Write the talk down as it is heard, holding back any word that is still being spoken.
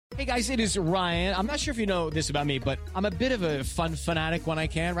Hey guys, it is Ryan. I'm not sure if you know this about me, but I'm a bit of a fun fanatic when I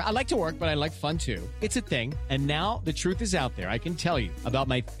can. I like to work, but I like fun too. It's a thing. And now the truth is out there. I can tell you about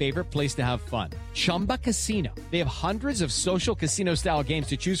my favorite place to have fun. Chumba Casino. They have hundreds of social casino style games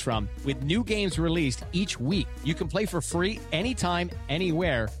to choose from with new games released each week. You can play for free anytime,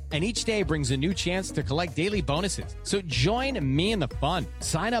 anywhere. And each day brings a new chance to collect daily bonuses. So join me in the fun.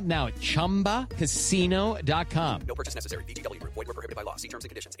 Sign up now at ChumbaCasino.com. No purchase necessary. VGW Group. Void where prohibited by law. See terms and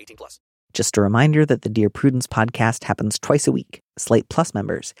conditions. 18+. Just a reminder that the Dear Prudence podcast happens twice a week. Slate Plus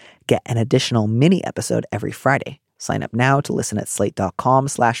members get an additional mini episode every Friday. Sign up now to listen at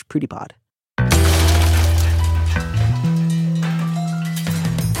slate.com/prudypod.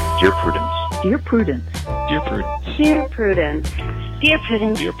 Dear Prudence. Dear Prudence. Dear Prudence. Dear Prudence. Dear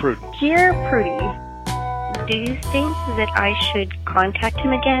Prudence. Dear Prudence. Dear Prudy, do you think that I should contact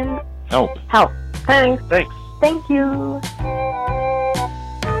him again? Help. Help. Thanks. Thanks. Thank you.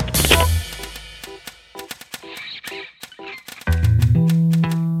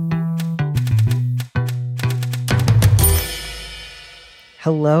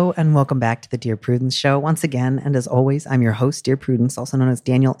 Hello and welcome back to the Dear Prudence Show once again. And as always, I'm your host, Dear Prudence, also known as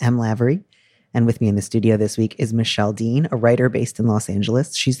Daniel M. Lavery. And with me in the studio this week is Michelle Dean, a writer based in Los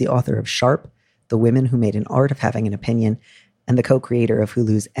Angeles. She's the author of Sharp, The Women Who Made an Art of Having an Opinion, and the co-creator of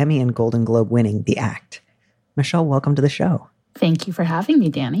Hulu's Emmy and Golden Globe winning The Act. Michelle, welcome to the show. Thank you for having me,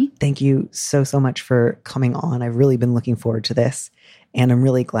 Danny. Thank you so much for coming on. I've really been looking forward to this. And I'm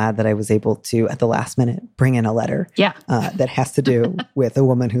really glad that I was able to, at the last minute, bring in a letter that has to do with a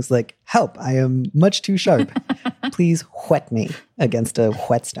woman who's like, help, I am much too sharp. Please whet me against a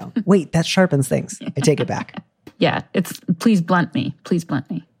whetstone. Wait, that sharpens things. I take it back. Yeah, it's please blunt me. Please blunt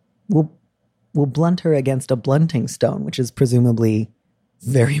me. We'll blunt her against a blunting stone, which is presumably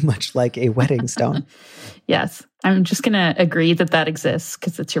very much like a whetting stone. Yes, I'm just going to agree that exists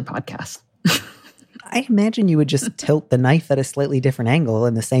because it's your podcast. I imagine you would just tilt the knife at a slightly different angle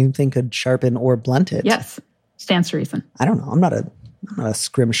and the same thing could sharpen or blunt it. Yes. Stands to reason. I don't know. I'm not a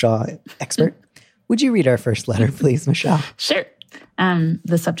scrimshaw expert. Would you read our first letter, please, Michelle? Sure.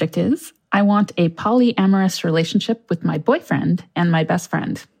 The subject is, I want a polyamorous relationship with my boyfriend and my best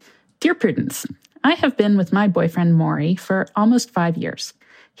friend. Dear Prudence, I have been with my boyfriend, Maury, for almost 5 years.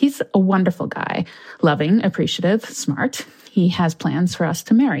 He's a wonderful guy, loving, appreciative, smart. He has plans for us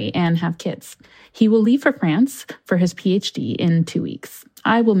to marry and have kids. He will leave for France for his PhD in 2 weeks.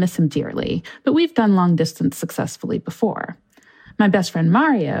 I will miss him dearly, but we've done long distance successfully before. My best friend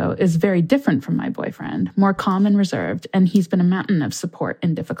Mario is very different from my boyfriend, more calm and reserved, and he's been a mountain of support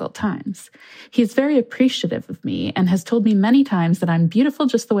in difficult times. He is very appreciative of me and has told me many times that I'm beautiful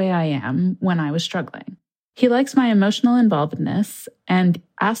just the way I am when I was struggling. He likes my emotional involvedness and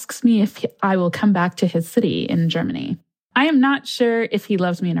asks me if I will come back to his city in Germany. I am not sure if he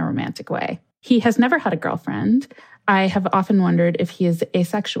loves me in a romantic way. He has never had a girlfriend. I have often wondered if he is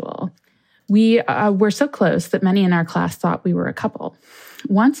asexual. We were so close that many in our class thought we were a couple.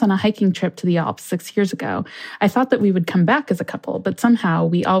 Once on a hiking trip to the Alps 6 years ago, I thought that we would come back as a couple, but somehow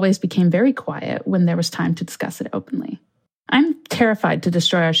we always became very quiet when there was time to discuss it openly. I'm terrified to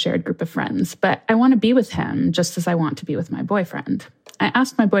destroy our shared group of friends, but I want to be with him just as I want to be with my boyfriend. I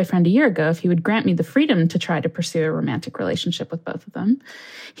asked my boyfriend a year ago if he would grant me the freedom to try to pursue a romantic relationship with both of them.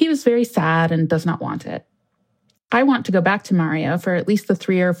 He was very sad and does not want it. I want to go back to Mario for at least the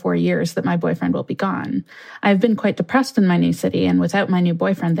 3 or 4 years that my boyfriend will be gone. I have been quite depressed in my new city, and without my new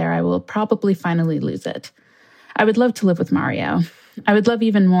boyfriend there, I will probably finally lose it. I would love to live with Mario. I would love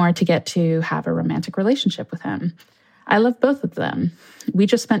even more to get to have a romantic relationship with him. I love both of them. We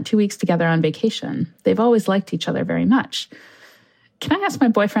just spent 2 weeks together on vacation. They've always liked each other very much. Can I ask my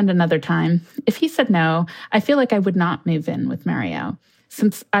boyfriend another time? If he said no, I feel like I would not move in with Mario,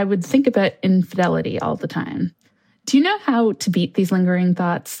 since I would think about infidelity all the time. Do you know how to beat these lingering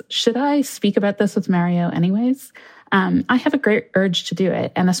thoughts? Should I speak about this with Mario anyways? I have a great urge to do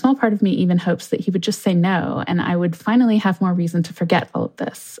it, and a small part of me even hopes that he would just say no, and I would finally have more reason to forget all of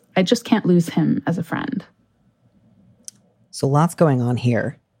this. I just can't lose him as a friend. So lots going on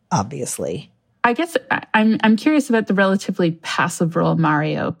here, obviously. I guess I'm curious about the relatively passive role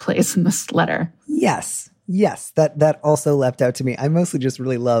Mario plays in this letter. Yes, that also leapt out to me. I mostly just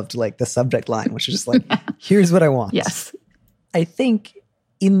really loved like the subject line, which is just like, here's what I want. Yes. I think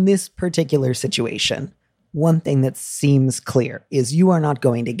in this particular situation, one thing that seems clear is you are not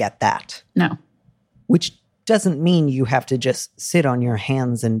going to get that. No. Which doesn't mean you have to just sit on your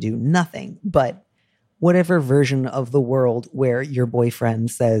hands and do nothing, but whatever version of the world where your boyfriend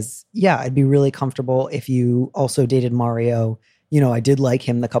says, yeah, I'd be really comfortable if you also dated Mario. You know, I did like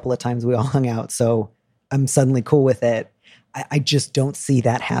him the couple of times we all hung out, so I'm suddenly cool with it. I just don't see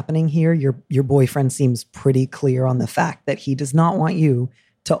that happening here. Your boyfriend seems pretty clear on the fact that he does not want you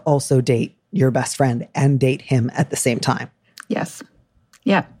to also date your best friend and date him at the same time. Yes.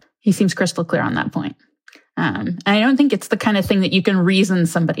 Yeah. He seems crystal clear on that point. And I don't think it's the kind of thing that you can reason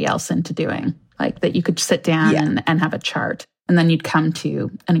somebody else into doing, like that you could sit down and have a chart and then you'd come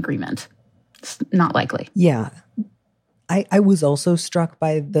to an agreement. It's not likely. Yeah. I was also struck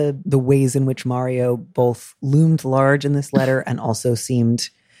by the ways in which Mario both loomed large in this letter and also seemed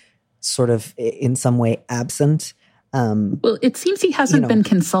sort of in some way absent. Well, it seems he hasn't been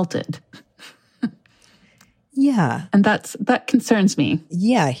consulted. Yeah. And that concerns me.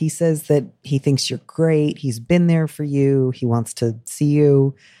 Yeah. He says that he thinks you're great. He's been there for you. He wants to see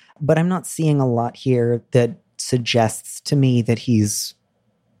you. But I'm not seeing a lot here that suggests to me that he's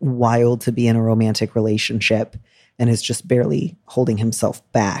wild to be in a romantic relationship and is just barely holding himself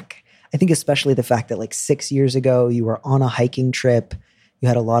back. I think especially the fact that like 6 years ago, you were on a hiking trip. You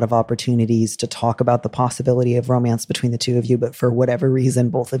had a lot of opportunities to talk about the possibility of romance between the two of you. But for whatever reason,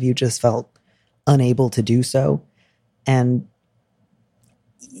 both of you just felt unable to do so. And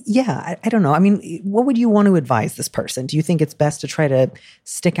yeah, I don't know. I mean, what would you want to advise this person? Do you think it's best to try to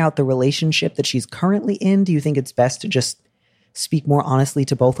stick out the relationship that she's currently in? Do you think it's best to just speak more honestly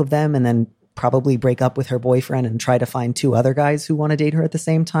to both of them and then probably break up with her boyfriend and try to find two other guys who want to date her at the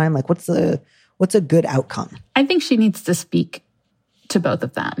same time? Like, what's a good outcome? I think she needs to speak to both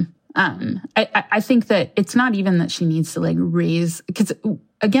of them. I think that it's not even that she needs to like raise, because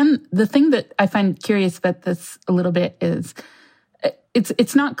again, the thing that I find curious about this a little bit is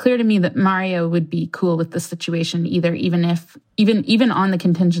it's not clear to me that Mario would be cool with the situation either, even on the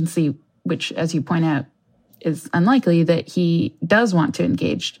contingency, which, as you point out, is unlikely, that he does want to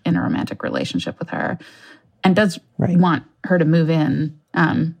engage in a romantic relationship with her and does want her to move in.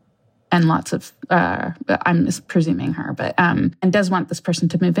 And lots of, I'm just presuming her, but, and does want this person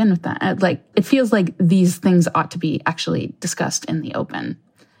to move in with that. Like, it feels like these things ought to be actually discussed in the open,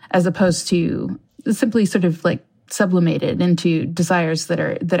 as opposed to simply sort of like sublimated into desires that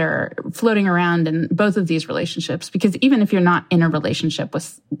are floating around in both of these relationships. Because even if you're not in a relationship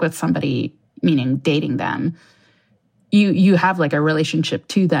with somebody, meaning dating them, you have like a relationship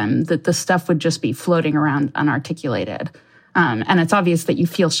to them, that the stuff would just be floating around unarticulated. And it's obvious that you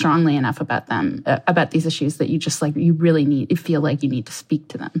feel strongly enough about them, about these issues, that you just like, you feel like you need to speak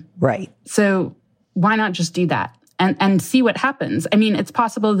to them. Right. So why not just do that and see what happens? I mean, it's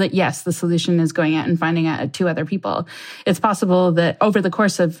possible that, yes, the solution is going out and finding out two other people. It's possible that over the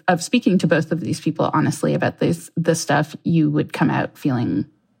course of speaking to both of these people, honestly, about this stuff, you would come out feeling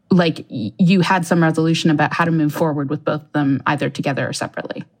like you had some resolution about how to move forward with both of them, either together or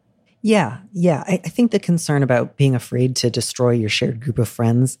separately. Yeah. I think the concern about being afraid to destroy your shared group of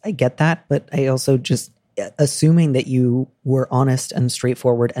friends, I get that. But I also just, assuming that you were honest and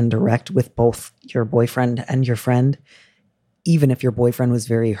straightforward and direct with both your boyfriend and your friend, even if your boyfriend was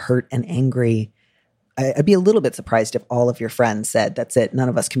very hurt and angry, I'd be a little bit surprised if all of your friends said, that's it, none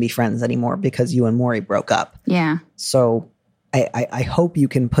of us can be friends anymore because you and Maury broke up. Yeah. So I hope you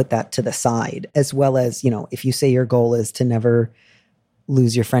can put that to the side, as well as, if you say your goal is to never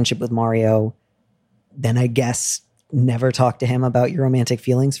lose your friendship with Mario, then I guess never talk to him about your romantic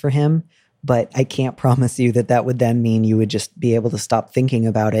feelings for him. But I can't promise you that would then mean you would just be able to stop thinking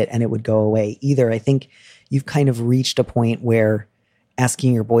about it and it would go away either. I think you've kind of reached a point where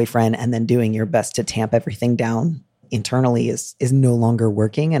asking your boyfriend and then doing your best to tamp everything down internally is no longer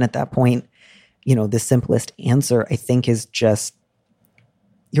working. And at that point, the simplest answer, I think, is just,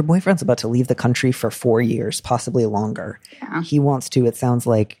 your boyfriend's about to leave the country for 4 years, possibly longer. Yeah. He wants to, it sounds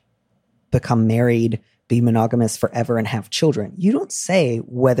like, become married, be monogamous forever, and have children. You don't say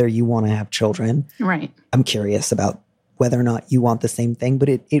whether you want to have children. Right. I'm curious about whether or not you want the same thing, but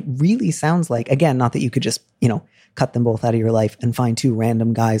it really sounds like, again, not that you could just, cut them both out of your life and find two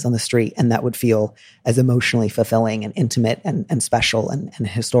random guys on the street and that would feel as emotionally fulfilling and intimate and special and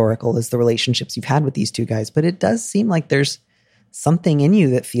historical as the relationships you've had with these two guys. But it does seem like there's something in you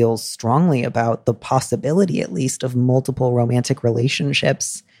that feels strongly about the possibility, at least, of multiple romantic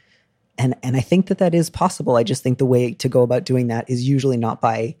relationships. And I think that is possible. I just think the way to go about doing that is usually not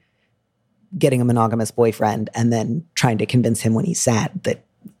by getting a monogamous boyfriend and then trying to convince him when he's sad that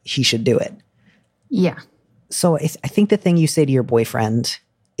he should do it. Yeah. So I think the thing you say to your boyfriend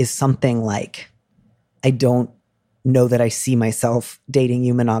is something like, I don't know that I see myself dating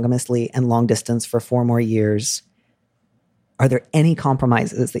you monogamously and long distance for 4 more years. Are there any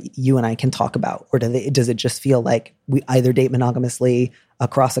compromises that you and I can talk about? Or does it just feel like we either date monogamously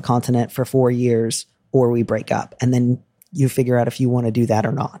across a continent for 4 years or we break up? And then you figure out if you want to do that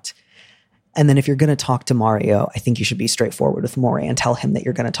or not. And then if you're going to talk to Mario, I think you should be straightforward with Maury and tell him that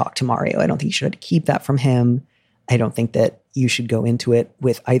you're going to talk to Mario. I don't think you should keep that from him. I don't think that you should go into it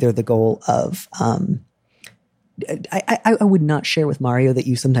with either the goal of, I would not share with Mario that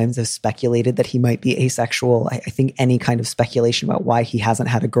you sometimes have speculated that he might be asexual. I think any kind of speculation about why he hasn't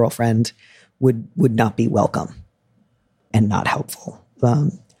had a girlfriend would not be welcome and not helpful.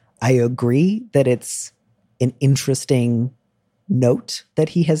 I agree that it's an interesting note that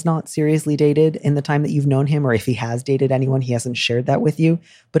he has not seriously dated in the time that you've known him, or if he has dated anyone, he hasn't shared that with you.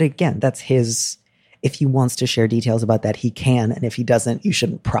 But again, that's his, if he wants to share details about that, he can. And if he doesn't, you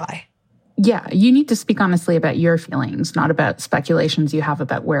shouldn't pry. Yeah, you need to speak honestly about your feelings, not about speculations you have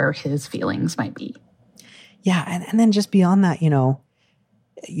about where his feelings might be. Yeah, and then just beyond that,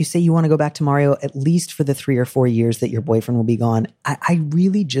 you say you want to go back to Mario at least for the 3 or 4 years that your boyfriend will be gone. I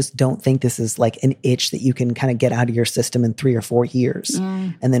really just don't think this is like an itch that you can kind of get out of your system in 3 or 4 years.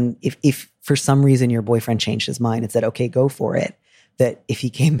 And then if for some reason your boyfriend changed his mind and said, okay, go for it, that if he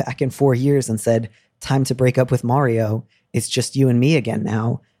came back in 4 years and said, time to break up with Mario, it's just you and me again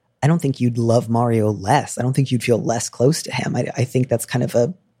now, I don't think you'd love Mario less. I don't think you'd feel less close to him. I think that's kind of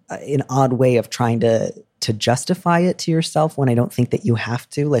an odd way of trying to justify it to yourself when I don't think that you have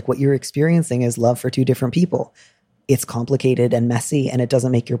to. Like, what you're experiencing is love for two different people. It's complicated and messy, and it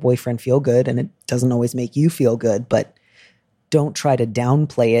doesn't make your boyfriend feel good, and it doesn't always make you feel good, but don't try to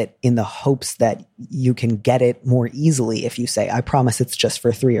downplay it in the hopes that you can get it more easily if you say, I promise it's just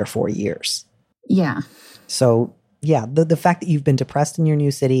for 3 or 4 years. Yeah. So yeah, the fact that you've been depressed in your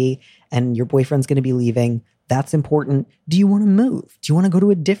new city and your boyfriend's going to be leaving, that's important. Do you want to move? Do you want to go to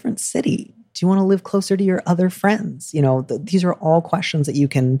a different city? Do you want to live closer to your other friends? These are all questions that you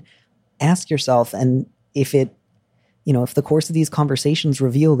can ask yourself. And if the course of these conversations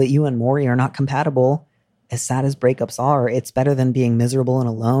reveal that you and Maury are not compatible, as sad as breakups are, it's better than being miserable and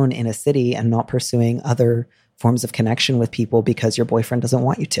alone in a city and not pursuing other forms of connection with people because your boyfriend doesn't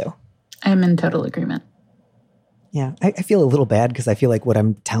want you to. I'm in total agreement. Yeah, I feel a little bad because I feel like what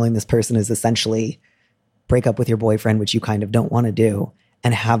I'm telling this person is essentially break up with your boyfriend, which you kind of don't want to do,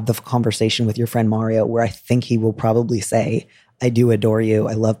 and have the conversation with your friend Mario where I think he will probably say, I do adore you.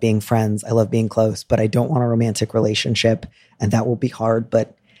 I love being friends. I love being close, but I don't want a romantic relationship. And that will be hard,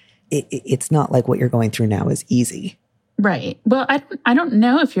 but it's not like what you're going through now is easy. Right. Well, I don't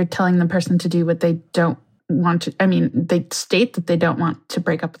know if you're telling the person to do what they don't want to. I mean, they state that they don't want to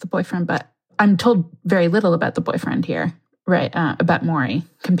break up with the boyfriend, but I'm told very little about the boyfriend here, right? About Maury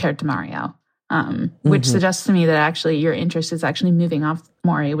compared to Mario, which suggests to me that actually your interest is actually moving off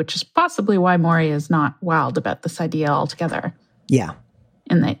Maury, which is possibly why Maury is not wild about this idea altogether. Yeah.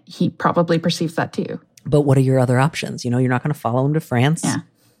 And that he probably perceives that too. But what are your other options? You're not going to follow him to France. Yeah.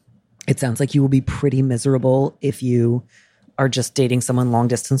 It sounds like you will be pretty miserable if you are just dating someone long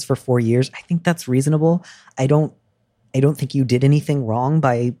distance for 4 years. I think that's reasonable. I don't think you did anything wrong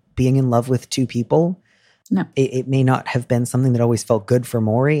by being in love with two people. No. It may not have been something that always felt good for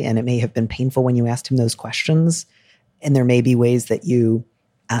Maury, and it may have been painful when you asked him those questions. And there may be ways that you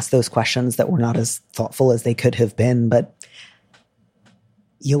asked those questions that were not as thoughtful as they could have been, but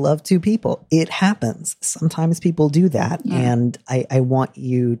you love two people. It happens. Sometimes people do that. Yeah. And I want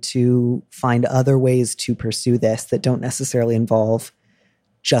you to find other ways to pursue this that don't necessarily involve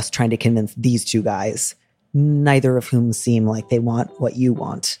just trying to convince these two guys, neither of whom seem like they want what you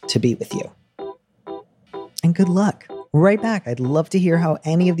want, to be with you. And good luck. Right back. I'd love to hear how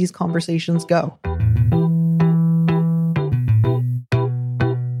any of these conversations go.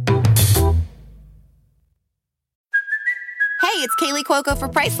 Hey, it's Kaylee Cuoco for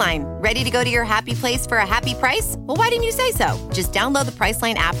Priceline. Ready to go to your happy place for a happy price? Well, why didn't you say so? Just download the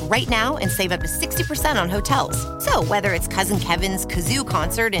Priceline app right now and save up to 60% on hotels. So whether it's Cousin Kevin's Kazoo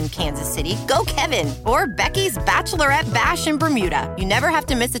Concert in Kansas City, go Kevin, or Becky's Bachelorette Bash in Bermuda, you never have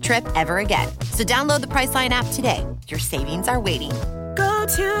to miss a trip ever again. So download the Priceline app today. Your savings are waiting. Go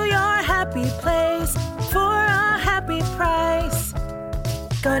to your happy place for a happy price.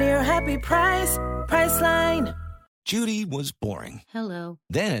 Go to your happy price, Priceline. Judy was boring. Hello.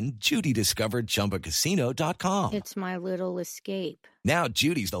 Then Judy discovered ChumbaCasino.com. It's my little escape. Now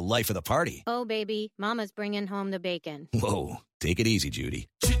Judy's the life of the party. Oh, baby, mama's bringing home the bacon. Whoa, take it easy, Judy.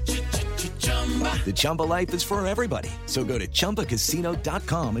 The Chumba life is for everybody. So go to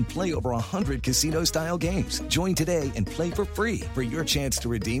ChumbaCasino.com and play over 100 casino-style games. Join today and play for free for your chance to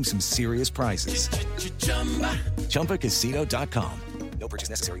redeem some serious prizes. ChumbaCasino.com. No purchase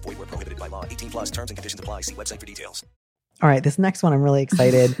necessary. Void where prohibited by law. 18 plus terms and conditions apply. See website for details. All right. This next one, I'm really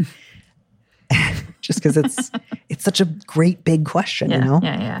excited. Just because it's such a great big question, Yeah, you know?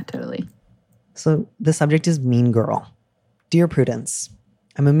 Yeah, totally. So the subject is Mean Girl. Dear Prudence,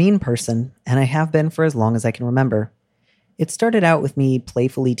 I'm a mean person, and I have been for as long as I can remember. It started out with me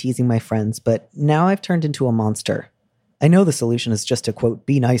playfully teasing my friends, but now I've turned into a monster. I know the solution is just to, quote,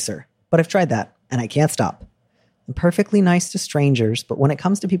 be nicer, but I've tried that, and I can't stop. I'm perfectly nice to strangers, but when it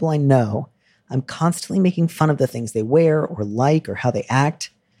comes to people I know, I'm constantly making fun of the things they wear or like or how they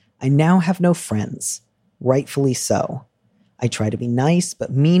act. I now have no friends, rightfully so. I try to be nice, but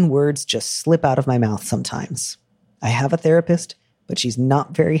mean words just slip out of my mouth sometimes. I have a therapist, but she's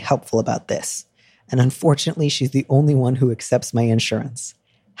not very helpful about this. And unfortunately, she's the only one who accepts my insurance.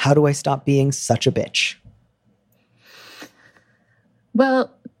 How do I stop being such a bitch? Well,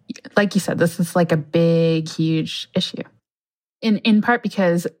 like you said, this is like a big, huge issue. In part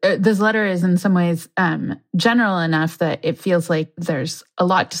because this letter is in some ways general enough that it feels like there's a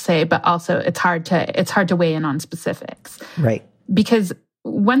lot to say, but also it's hard to weigh in on specifics. Right. Because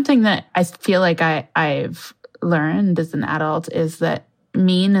one thing that I feel like I've learned as an adult is that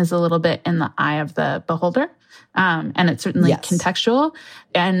mean is a little bit in the eye of the beholder. And it's certainly contextual.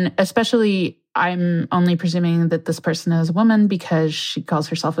 And especially, I'm only presuming that this person is a woman because she calls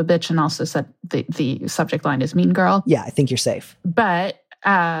herself a bitch and also said the subject line is mean girl. Yeah, I think you're safe. But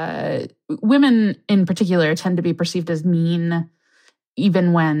women in particular tend to be perceived as mean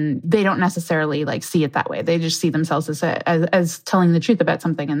even when they don't necessarily like see it that way. They just see themselves as telling the truth about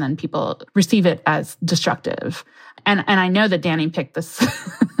something, and then people receive it as destructive. And I know that Danny picked this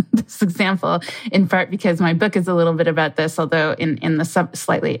this example in part because my book is a little bit about this, although in the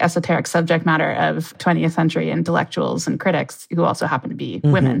slightly esoteric subject matter of 20th century intellectuals and critics who also happen to be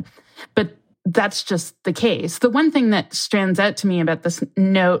women. But that's just the case. The one thing that stands out to me about this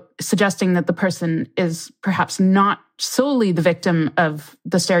note suggesting that the person is perhaps not solely the victim of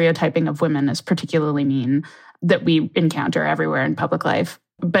the stereotyping of women as particularly mean that we encounter everywhere in public life,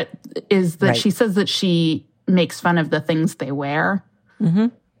 but is that she says that she makes fun of the things they wear. Mm-hmm.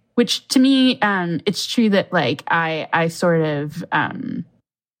 Which to me, it's true that like I sort of,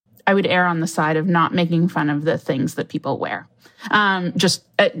 I would err on the side of not making fun of the things that people wear. Just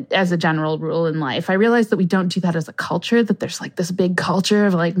as a general rule in life. I realize that we don't do that as a culture, that there's like this big culture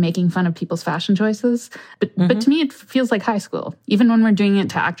of like making fun of people's fashion choices. But to me, it feels like high school. Even when we're doing it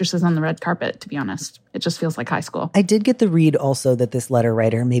to actresses on the red carpet, to be honest, it just feels like high school. I did get the read also that this letter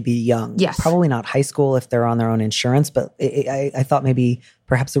writer may be young. Yes. Probably not high school if they're on their own insurance, but I thought maybe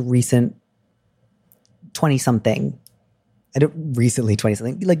perhaps a recent 20-something. Recently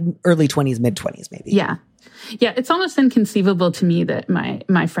 20-something, like early 20s, mid-20s maybe. Yeah. Yeah, it's almost inconceivable to me that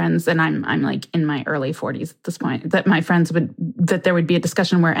my friends, and I'm like in my early 40s at this point, that my friends that there would be a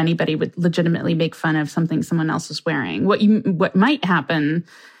discussion where anybody would legitimately make fun of something someone else is wearing. What might happen,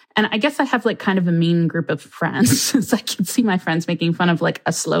 and I guess I have like kind of a mean group of friends, so I can see my friends making fun of like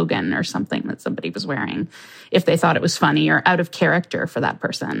a slogan or something that somebody was wearing if they thought it was funny or out of character for that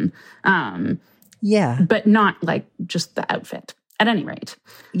person. Yeah. But not like just the outfit, at any rate.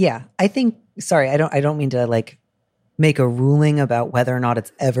 Yeah. I think, sorry, I don't mean to like make a ruling about whether or not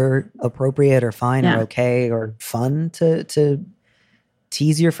it's ever appropriate or fine or okay or fun to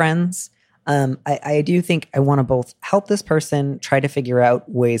tease your friends. I do think I want to both help this person try to figure out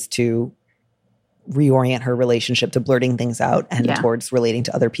ways to reorient her relationship to blurting things out and towards relating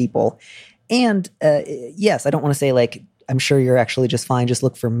to other people. And yes, I don't want to say like, I'm sure you're actually just fine. Just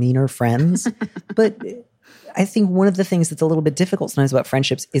look for meaner friends. But I think one of the things that's a little bit difficult sometimes about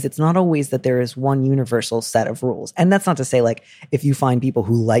friendships is it's not always that there is one universal set of rules. And that's not to say like if you find people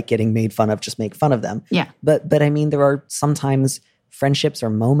who like getting made fun of, just make fun of them. Yeah. But I mean, there are sometimes friendships or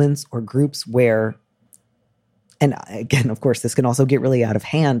moments or groups where, and again, of course, this can also get really out of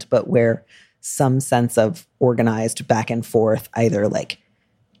hand, but where some sense of organized back and forth, either like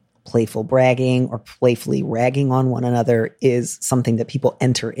playful bragging or playfully ragging on one another, is something that people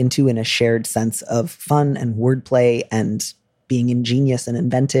enter into in a shared sense of fun and wordplay and being ingenious and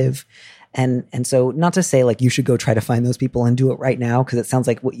inventive. And so not to say like you should go try to find those people and do it right now, because it sounds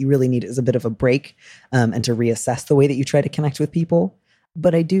like what you really need is a bit of a break and to reassess the way that you try to connect with people.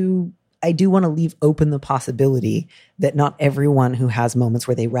 But I do want to leave open the possibility that not everyone who has moments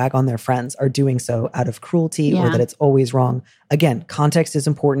where they rag on their friends are doing so out of cruelty or that it's always wrong. Again, context is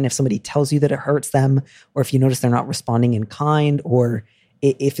important. If somebody tells you that it hurts them, or if you notice they're not responding in kind, or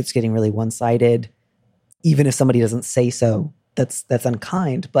if it's getting really one-sided, even if somebody doesn't say so, that's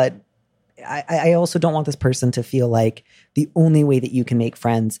unkind. But I also don't want this person to feel like the only way that you can make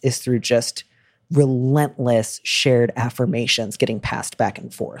friends is through just relentless shared affirmations getting passed back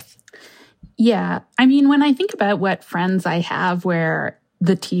and forth. Yeah. I mean, when I think about what friends I have where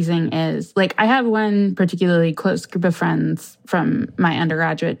the teasing is, like I have one particularly close group of friends from my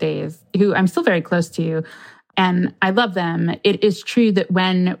undergraduate days who I'm still very close to. and I love them. It is true that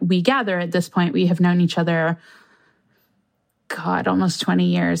when we gather at this point, we have known each other, almost 20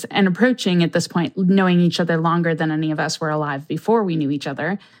 years, and approaching at this point, knowing each other longer than any of us were alive before we knew each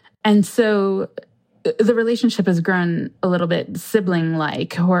other. And so the relationship has grown a little bit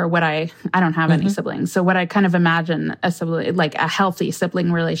sibling-like, or what I don't have any siblings. So what I kind of imagine a sibling, like a healthy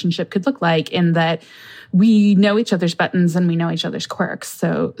sibling relationship could look like, in that we know each other's buttons and we know each other's quirks.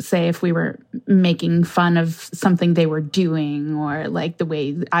 So say if we were making fun of something they were doing, or like the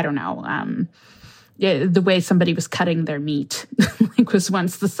way, I don't know, the way somebody was cutting their meat, like was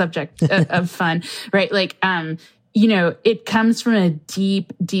once the subject of fun, right? Like, it comes from a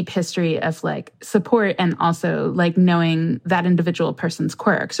deep, deep history of like support, and also like knowing that individual person's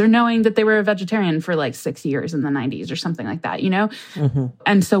quirks, or knowing that they were a vegetarian for like 6 years in the 90s or something like that,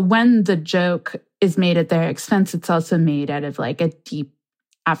 And so when the joke is made at their expense, it's also made out of like a deep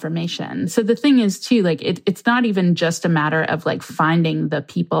affirmation. So the thing is too, like it's not even just a matter of like finding the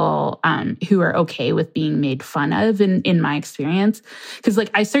people who are okay with being made fun of in my experience. Because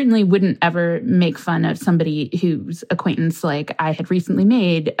like I certainly wouldn't ever make fun of somebody whose acquaintance like I had recently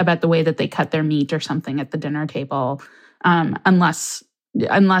made about the way that they cut their meat or something at the dinner table, unless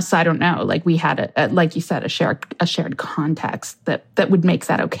I don't know, like we had like you said, a shared context that would make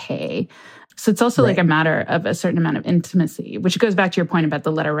that okay. So it's also like a matter of a certain amount of intimacy, which goes back to your point about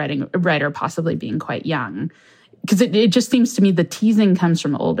the letter writer possibly being quite young. Because it just seems to me the teasing comes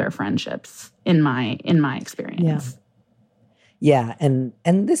from older friendships in my experience. Yeah. And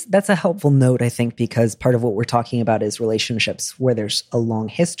that's a helpful note, I think, because part of what we're talking about is relationships where there's a long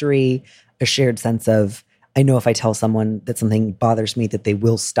history, a shared sense of, I know if I tell someone that something bothers me, that they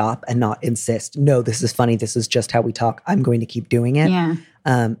will stop and not insist, no, this is funny, this is just how we talk, I'm going to keep doing it. Yeah.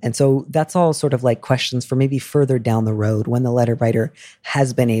 And so that's all sort of like questions for maybe further down the road, when the letter writer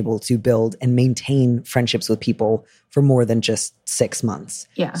has been able to build and maintain friendships with people for more than just 6 months.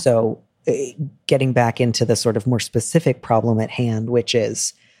 Yeah. So getting back into the sort of more specific problem at hand, which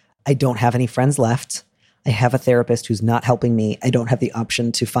is I don't have any friends left. I have a therapist who's not helping me. I don't have the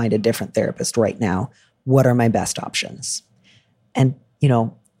option to find a different therapist right now. What are my best options? And,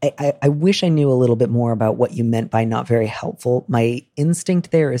 I wish I knew a little bit more about what you meant by not very helpful. My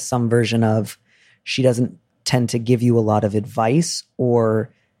instinct there is some version of she doesn't tend to give you a lot of advice,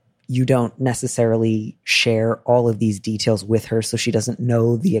 or you don't necessarily share all of these details with her, so she doesn't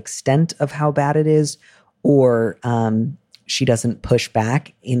know the extent of how bad it is, or she doesn't push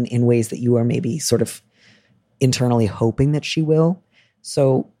back in ways that you are maybe sort of internally hoping that she will.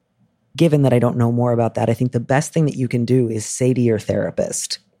 So given that I don't know more about that, I think the best thing that you can do is say to your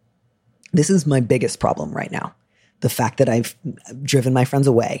therapist, this is my biggest problem right now. The fact that I've driven my friends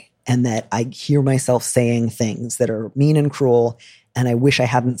away, and that I hear myself saying things that are mean and cruel, and I wish I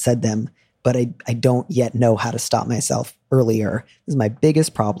hadn't said them, but I don't yet know how to stop myself earlier. This is my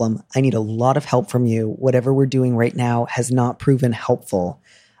biggest problem. I need a lot of help from you. Whatever we're doing right now has not proven helpful.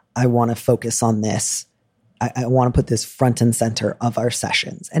 I want to focus on this. I want to put this front and center of our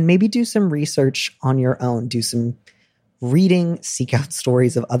sessions, and maybe do some research on your own, do some reading, seek out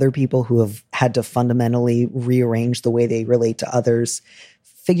stories of other people who have had to fundamentally rearrange the way they relate to others.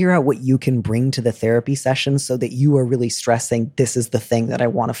 Figure out what you can bring to the therapy session so that you are really stressing, this is the thing that I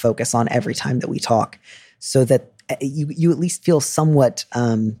want to focus on every time that we talk, so that you at least feel somewhat,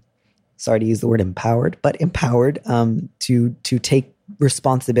 sorry to use the word empowered, but empowered to take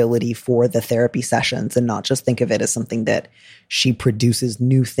responsibility for the therapy sessions, and not just think of it as something that she produces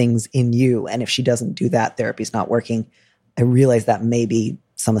new things in you. And if she doesn't do that, therapy's not working. I realize that may be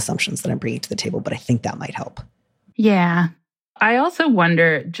some assumptions that I'm bringing to the table, but I think that might help. Yeah. I also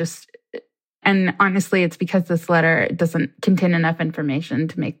wonder and honestly, it's because this letter doesn't contain enough information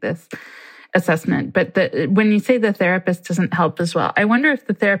to make this assessment, but when you say the therapist doesn't help as well, I wonder if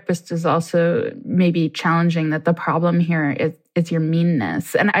the therapist is also maybe challenging that the problem here is your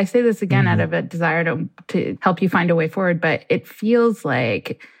meanness. And I say this again out of a desire to help you find a way forward, but it feels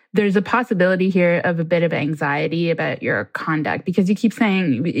like there's a possibility here of a bit of anxiety about your conduct, because you keep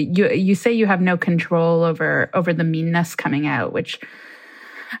saying, you say you have no control over the meanness coming out, which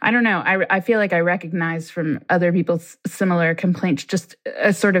I don't know. I feel like I recognize from other people's similar complaints just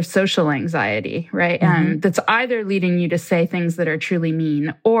a sort of social anxiety, right? That's either leading you to say things that are truly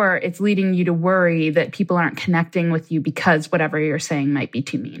mean, or it's leading you to worry that people aren't connecting with you because whatever you're saying might be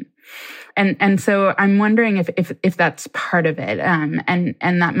too mean. And so I'm wondering if that's part of it.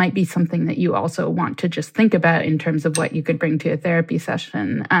 And that might be something that you also want to just think about in terms of what you could bring to a therapy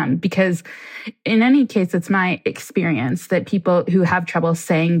session. Because in any case, it's my experience that people who have trouble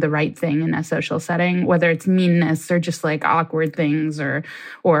saying the right thing in a social setting, whether it's meanness or just like awkward things or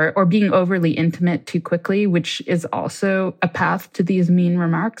being overly intimate too quickly, which is also a path to these mean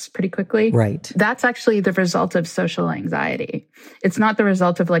remarks pretty quickly. Right. That's actually the result of social anxiety. It's not the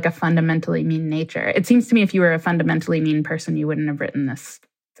result of like a fundamentally mean nature. It seems to me if you were a fundamentally mean person, you wouldn't have written this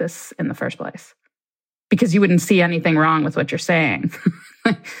in the first place, because you wouldn't see anything wrong with what you're saying.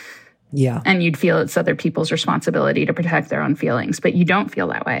 Yeah. And you'd feel it's other people's responsibility to protect their own feelings, but you don't feel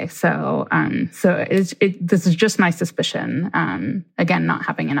that way. So this is just my suspicion. Again, not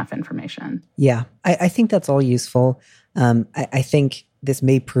having enough information. Yeah, I think that's all useful. I think this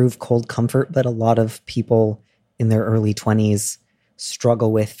may prove cold comfort, but a lot of people in their early 20s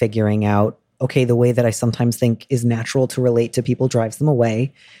struggle with figuring out, okay, the way that I sometimes think is natural to relate to people drives them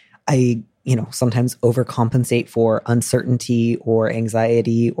away. I, sometimes overcompensate for uncertainty or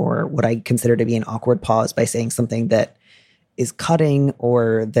anxiety or what I consider to be an awkward pause by saying something that is cutting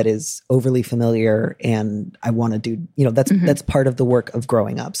or that is overly familiar. And I want to do, that's part of the work of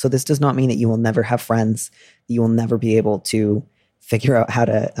growing up. So this does not mean that you will never have friends, that you will never be able to figure out how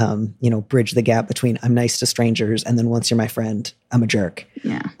to, bridge the gap between I'm nice to strangers and then once you're my friend, I'm a jerk.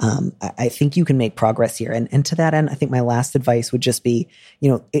 Yeah. I think you can make progress here. And to that end, I think my last advice would just be,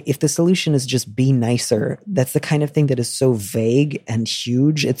 if the solution is just be nicer, that's the kind of thing that is so vague and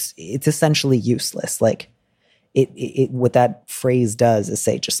huge. It's essentially useless. Like it what that phrase does is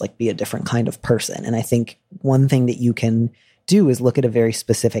say, just like be a different kind of person. And I think one thing that you can do is look at a very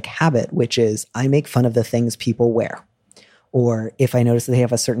specific habit, which is I make fun of the things people wear. Or if I notice that they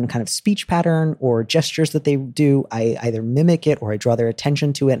have a certain kind of speech pattern or gestures that they do, I either mimic it or I draw their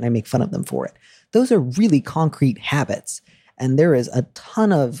attention to it and I make fun of them for it. Those are really concrete habits. And there is a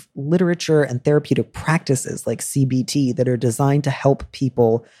ton of literature and therapeutic practices like CBT that are designed to help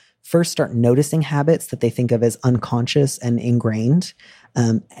people first start noticing habits that they think of as unconscious and ingrained,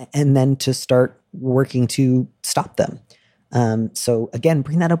 and then to start working to stop them. So again,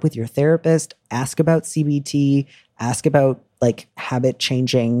 bring that up with your therapist, ask about CBT, ask about like habit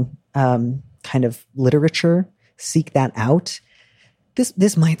changing kind of literature, seek that out.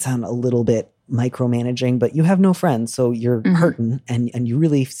 This might sound a little bit micromanaging, but you have no friends, so you're hurting and you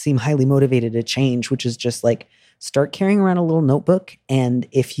really seem highly motivated to change, which is just like start carrying around a little notebook. And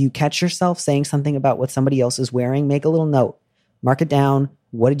if you catch yourself saying something about what somebody else is wearing, make a little note, mark it down.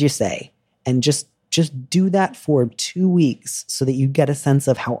 What did you say? And just do that for 2 weeks so that you get a sense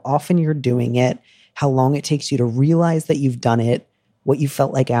of how often you're doing it, how long it takes you to realize that you've done it, what you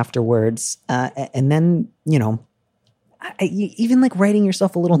felt like afterwards. And then, even like writing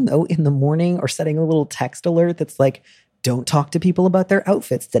yourself a little note in the morning or setting a little text alert that's like, don't talk to people about their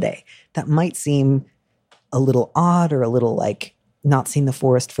outfits today. That might seem a little odd or a little like not seeing the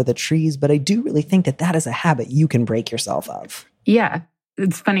forest for the trees, but I do really think that is a habit you can break yourself of. Yeah.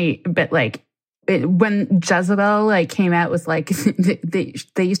 It's funny, but like when Jezebel came out with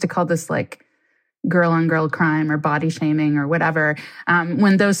they used to call this like girl on girl crime or body shaming or whatever.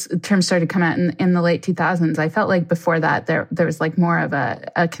 When those terms started to come out in the late 2000s, I felt like before that there was like more of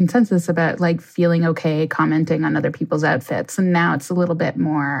a consensus about like feeling okay commenting on other people's outfits. And now it's a little bit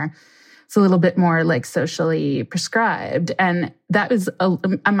more like socially prescribed. And that was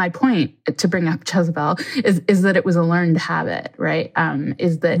my point to bring up Jezebel is that it was a learned habit, right?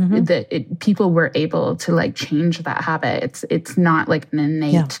 Is that people were able to like change that habit. It's not like an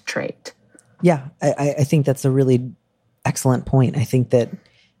innate trait. Yeah, I think that's a really excellent point. I think that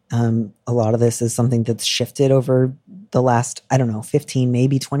a lot of this is something that's shifted over the last, 15,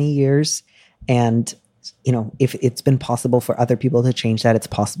 maybe 20 years. And, if it's been possible for other people to change that, it's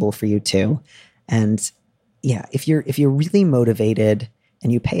possible for you too. And yeah, if you're really motivated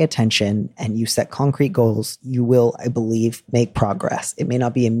and you pay attention and you set concrete goals, you will, I believe, make progress. It may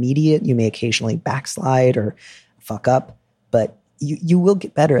not be immediate. You may occasionally backslide or fuck up, but you will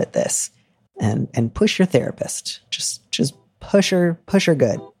get better at this. And push your therapist. Just push her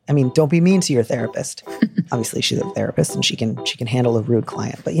good. I mean, don't be mean to your therapist. Obviously, she's a therapist and she can handle a rude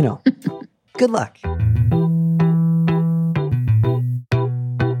client. But good luck.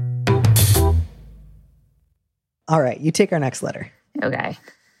 All right, you take our next letter. Okay.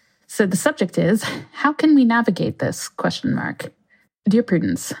 So the subject is, how can we navigate this? ? Dear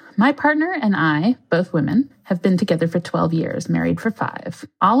Prudence, my partner and I, both women, have been together for 12 years, married for 5.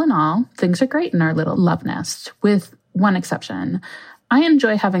 All in all, things are great in our little love nest, with one exception. I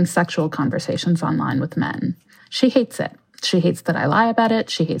enjoy having sexual conversations online with men. She hates it. She hates that I lie about it.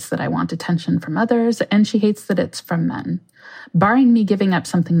 She hates that I want attention from others. And she hates that it's from men. Barring me giving up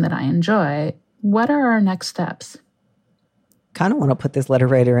something that I enjoy, what are our next steps? Kind of want to put this letter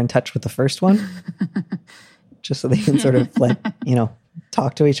writer in touch with the first one, just so they can sort of like,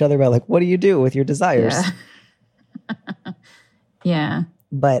 talk to each other about like, what do you do with your desires? Yeah. Yeah.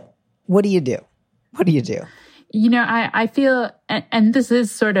 But what do you do? What do you do? I feel, and this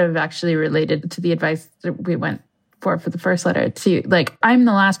is sort of actually related to the advice that we went for the first letter too. Like, I'm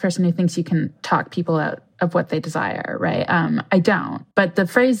the last person who thinks you can talk people out of what they desire, right? I don't. But the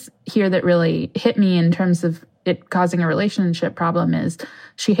phrase here that really hit me in terms of it causing a relationship problem is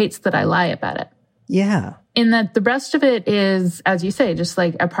she hates that I lie about it. Yeah. In that the rest of it is, as you say, just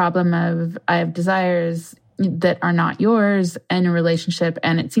like a problem of I have desires that are not yours in a relationship.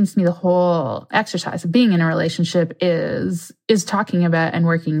 And it seems to me the whole exercise of being in a relationship is talking about and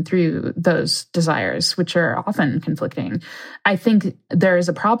working through those desires, which are often conflicting. I think there is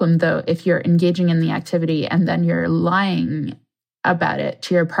a problem, though, if you're engaging in the activity and then you're lying about it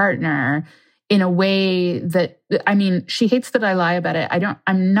to your partner in a way that, she hates that I lie about it.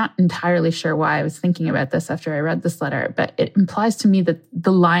 I'm not entirely sure why I was thinking about this after I read this letter, but it implies to me that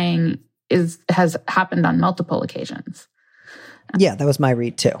the lying has happened on multiple occasions. Yeah, that was my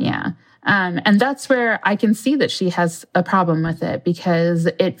read too. Yeah. And that's where I can see that she has a problem with it, because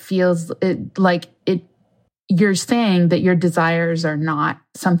it feels you're saying that your desires are not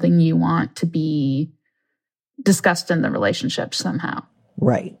something you want to be discussed in the relationship somehow.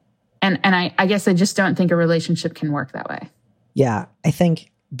 Right. And I guess I just don't think a relationship can work that way. Yeah. I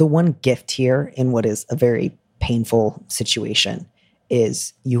think the one gift here in what is a very painful situation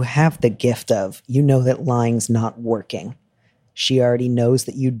is you have the gift of, that lying's not working. She already knows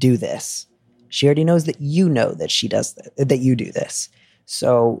that you do this. She already knows that that she does that you do this.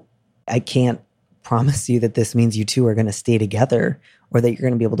 So I can't promise you that this means you two are going to stay together or that you're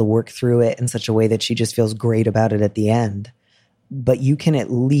going to be able to work through it in such a way that she just feels great about it at the end. But you can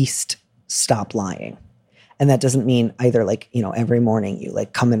at least stop lying. And that doesn't mean either every morning you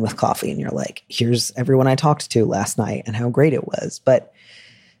come in with coffee and you're like, here's everyone I talked to last night and how great it was. But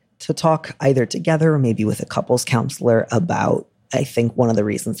to talk either together or maybe with a couples counselor about, I think one of the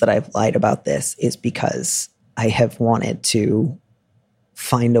reasons that I've lied about this is because I have wanted to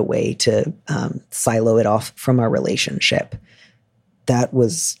find a way to silo it off from our relationship. That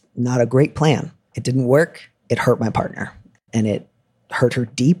was not a great plan. It didn't work. It hurt my partner and it hurt her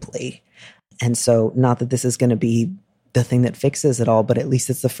deeply. And so not that this is going to be the thing that fixes it all, but at least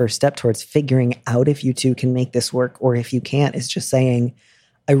it's the first step towards figuring out if you two can make this work, or if you can't, is just saying,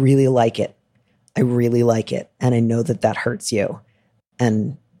 I really like it. I really like it. And I know that that hurts you.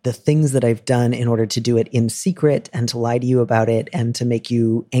 And the things that I've done in order to do it in secret and to lie to you about it and to make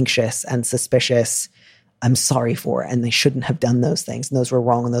you anxious and suspicious, I'm sorry for. And they shouldn't have done those things. And those were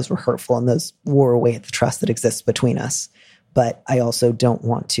wrong and those were hurtful and those wore away at the trust that exists between us. But I also don't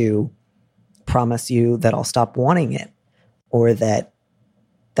want to promise you that I'll stop wanting it or that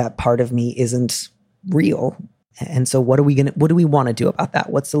that part of me isn't real. And so what do we want to do about that?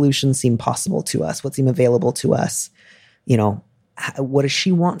 What solutions seem possible to us? What seem available to us? What does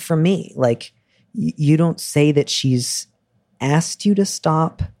she want from me? Like, you don't say that she's asked you to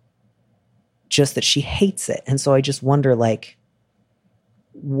stop, just that she hates it. And so I just wonder,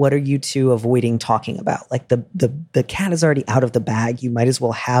 what are you two avoiding talking about? Like the cat is already out of the bag. You might as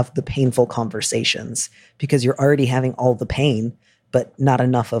well have the painful conversations because you're already having all the pain, but not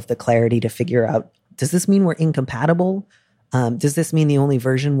enough of the clarity to figure out, does this mean we're incompatible? Does this mean the only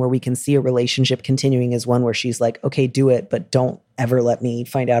version where we can see a relationship continuing is one where she's like, okay, do it, but don't ever let me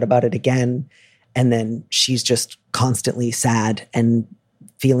find out about it again. And then she's just constantly sad and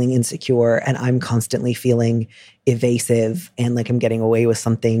feeling insecure, and I'm constantly feeling evasive and like I'm getting away with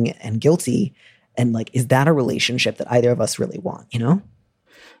something and guilty. And is that a relationship that either of us really want,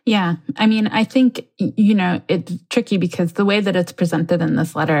 Yeah. I think, it's tricky because the way that it's presented in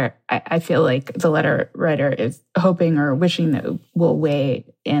this letter, I feel like the letter writer is hoping or wishing that will weigh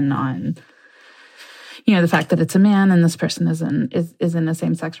in on, the fact that it's a man and this person is in a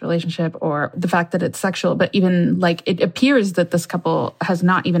same-sex relationship, or the fact that it's sexual. But even it appears that this couple has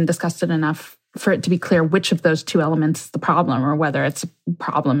not even discussed it enough for it to be clear which of those two elements is the problem, or whether it's a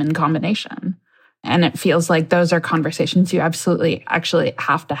problem in combination. And it feels like those are conversations you absolutely actually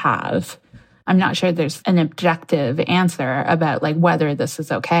have to have. I'm not sure there's an objective answer about whether this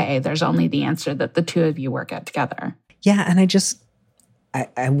is okay. There's only the answer that the two of you work out together. Yeah. And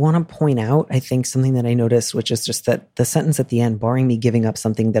I want to point out, I think, something that I noticed, which is just that the sentence at the end, barring me giving up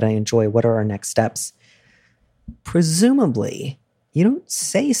something that I enjoy, what are our next steps? Presumably, You don't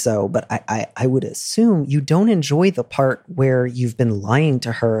say so, but I would assume you don't enjoy the part where you've been lying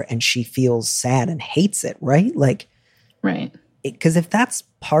to her and she feels sad and hates it, right? Like, right. Because if that's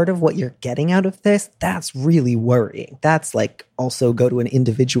part of what you're getting out of this, that's really worrying. That's like also go to an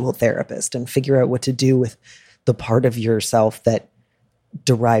individual therapist and figure out what to do with the part of yourself that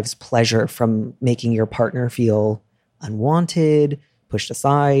derives pleasure from making your partner feel unwanted, pushed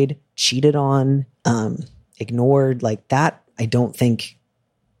aside, cheated on, ignored. Like that, I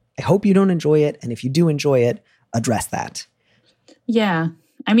hope you don't enjoy it. And if you do enjoy it, address that. Yeah.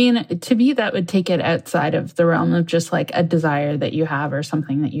 I mean, to me, that would take it outside of the realm of just like a desire that you have or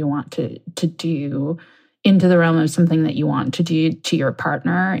something that you want to do, into the realm of something that you want to do to your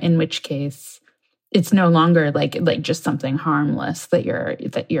partner, in which case it's no longer like just something harmless that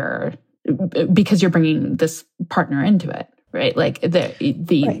you're because you're bringing this partner into it, right? Like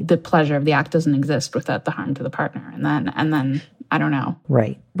the pleasure of the act doesn't exist without the harm to the partner. And then I don't know.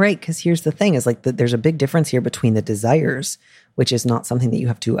 Right. Because here's the thing is like there's a big difference here between the desires, which is not something that you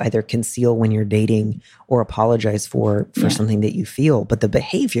have to either conceal when you're dating or apologize for something that you feel, but the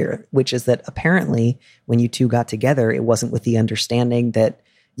behavior, which is that apparently when you two got together, it wasn't with the understanding that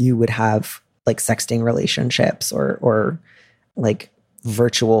you would have like sexting relationships or like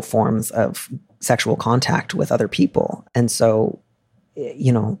virtual forms of sexual contact with other people. And so,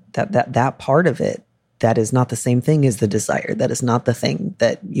 you know, that part of it, that is not the same thing as the desire. That is not the thing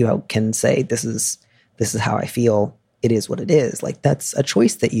that you can say, this is how I feel. It is what it is. Like that's a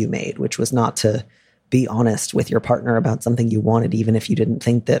choice that you made, which was not to be honest with your partner about something you wanted, even if you didn't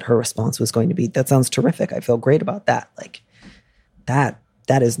think that her response was going to be, that sounds terrific. I feel great about that. Like that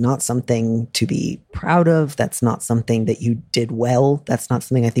is not something to be proud of. That's not something that you did well. That's not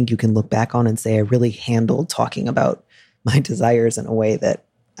something I think you can look back on and say, I really handled talking about my desires in a way that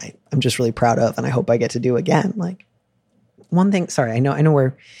I'm just really proud of, and I hope I get to do again. Like one thing, sorry, I know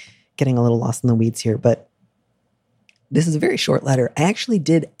we're getting a little lost in the weeds here, but this is a very short letter. I actually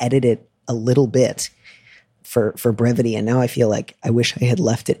did edit it a little bit for brevity, and now I feel like I wish I had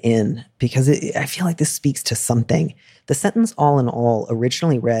left it in because I feel like this speaks to something. The sentence all in all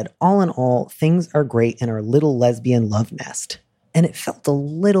originally read, all in all, things are great in our little lesbian love nest. And it felt a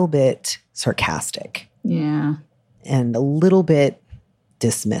little bit sarcastic. Yeah. And a little bit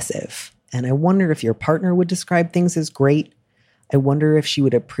dismissive. And I wonder if your partner would describe things as great. I wonder if she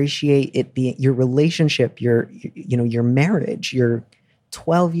would appreciate it being your relationship, your marriage, your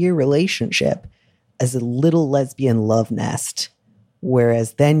 12-year relationship as a little lesbian love nest.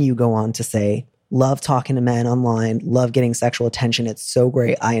 Whereas then you go on to say, love talking to men online, love getting sexual attention. It's so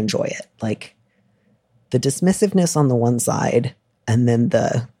great. I enjoy it. Like the dismissiveness on the one side and then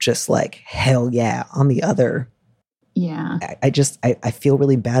the just like, hell yeah, on the other. Yeah. I feel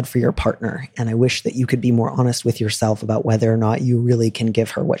really bad for your partner, and I wish that you could be more honest with yourself about whether or not you really can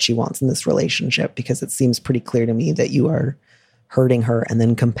give her what she wants in this relationship, because it seems pretty clear to me that you are hurting her and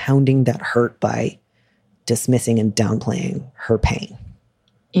then compounding that hurt by dismissing and downplaying her pain.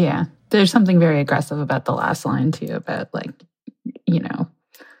 Yeah. There's something very aggressive about the last line too, about like,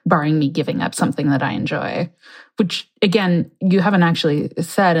 barring me giving up something that I enjoy, which again, you haven't actually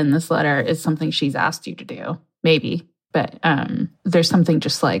said in this letter is something she's asked you to do. Maybe, but there's something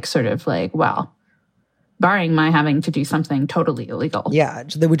just like sort of like, well, barring my having to do something totally illegal. Yeah,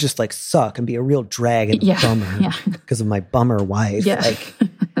 they would just like suck and be a real drag and a bummer because of my bummer wife. Yeah.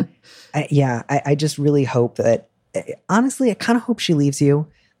 I just really hope that, honestly, I kind of hope she leaves you.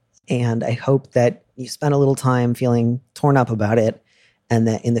 And I hope that you spend a little time feeling torn up about it. And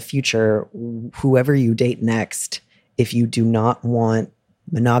that in the future, whoever you date next, if you do not want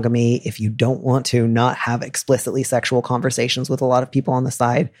monogamy, if you don't want to not have explicitly sexual conversations with a lot of people on the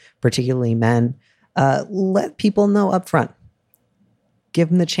side, particularly men, let people know up front. Give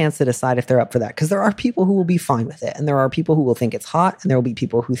them the chance to decide if they're up for that. Because there are people who will be fine with it. And there are people who will think it's hot. And there will be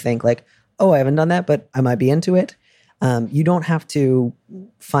people who think like, oh, I haven't done that, but I might be into it. You don't have to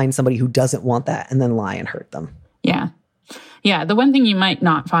find somebody who doesn't want that and then lie and hurt them. Yeah. Yeah. The one thing you might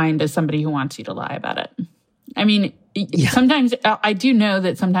not find is somebody who wants you to lie about it. I mean, sometimes I do know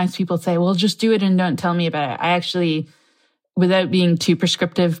that sometimes people say, well, just do it and don't tell me about it. I actually, without being too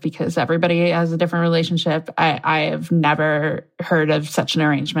prescriptive, because everybody has a different relationship, I have never heard of such an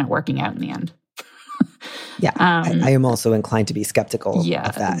arrangement working out in the end. Yeah, I am also inclined to be skeptical of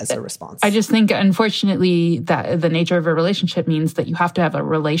that as a response. I just think, unfortunately, that the nature of a relationship means that you have to have a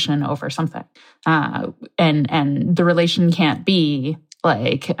relation over something. And the relation can't be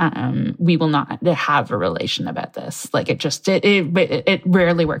like, we will not have a relation about this. Like it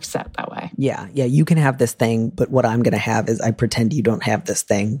rarely works out that way. Yeah. You can have this thing, but what I'm going to have is I pretend you don't have this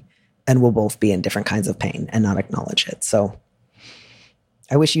thing, and we'll both be in different kinds of pain and not acknowledge it. So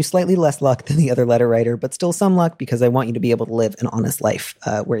I wish you slightly less luck than the other letter writer, but still some luck because I want you to be able to live an honest life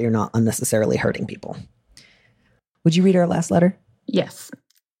where you're not unnecessarily hurting people. Would you read our last letter? Yes.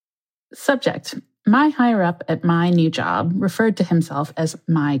 Subject. My higher up at my new job referred to himself as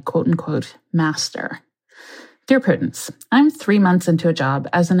my quote-unquote master. Dear Prudence, I'm 3 months into a job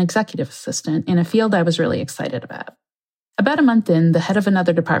as an executive assistant in a field I was really excited about. About a month in, the head of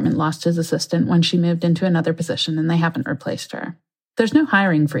another department lost his assistant when she moved into another position and they haven't replaced her. There's no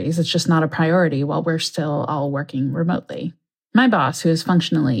hiring freeze, it's just not a priority while we're still all working remotely. My boss, who is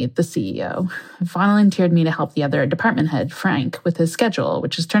functionally the CEO, volunteered me to help the other department head, Frank, with his schedule,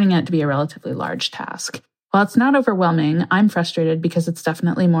 which is turning out to be a relatively large task. While it's not overwhelming, I'm frustrated because it's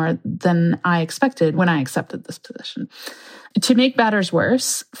definitely more than I expected when I accepted this position. To make matters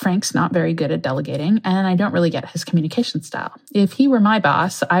worse, Frank's not very good at delegating, and I don't really get his communication style. If he were my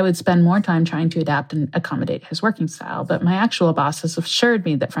boss, I would spend more time trying to adapt and accommodate his working style, but my actual boss has assured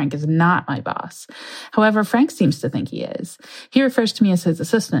me that Frank is not my boss. However, Frank seems to think he is. He refers to me as his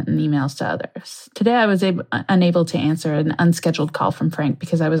assistant in emails to others. Today, I was unable to answer an unscheduled call from Frank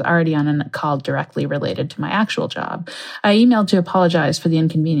because I was already on a call directly related to my actual job. I emailed to apologize for the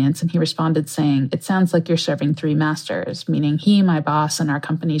inconvenience, and he responded saying, "It sounds like you're serving 3 masters," meaning he, my boss, and our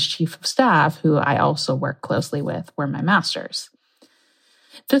company's chief of staff, who I also work closely with, were my masters.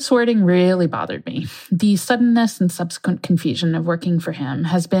 This wording really bothered me. The suddenness and subsequent confusion of working for him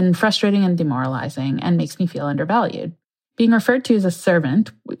has been frustrating and demoralizing and makes me feel undervalued. Being referred to as a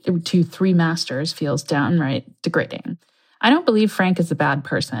servant to 3 masters feels downright degrading. I don't believe Frank is a bad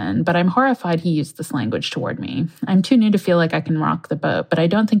person, but I'm horrified he used this language toward me. I'm too new to feel like I can rock the boat, but I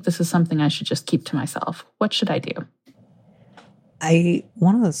don't think this is something I should just keep to myself. What should I do? I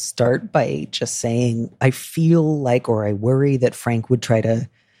want to start by just saying I feel like, or I worry that Frank would try to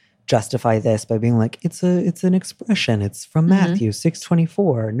justify this by being like, it's an expression. It's from Matthew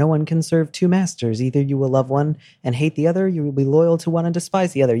 6:24. No one can serve 2 masters. Either you will love one and hate the other. You will be loyal to one and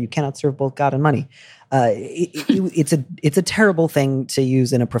despise the other. You cannot serve both God and money. It's a terrible thing to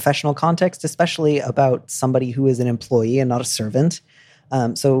use in a professional context, especially about somebody who is an employee and not a servant.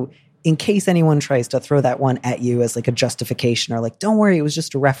 So in case anyone tries to throw that one at you as like a justification or like, don't worry, it was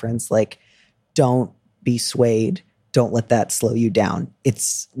just a reference, like, don't be swayed. Don't let that slow you down.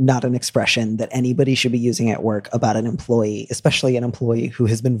 It's not an expression that anybody should be using at work about an employee, especially an employee who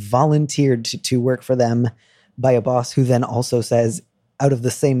has been volunteered to work for them by a boss who then also says out of the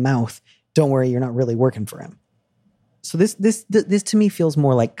same mouth, don't worry, you're not really working for him. So this to me feels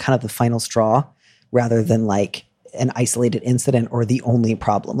more like kind of the final straw rather than like an isolated incident or the only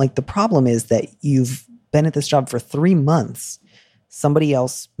problem. Like the problem is that you've been at this job for 3 months. Somebody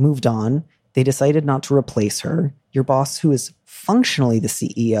else moved on. They decided not to replace her. Your boss, who is functionally the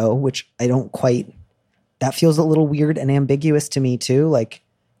CEO, which I don't quite, that feels a little weird and ambiguous to me too. Like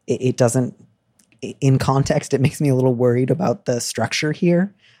it doesn't, in context, it makes me a little worried about the structure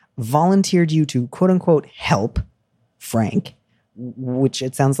here. Volunteered you to quote unquote help Frank, which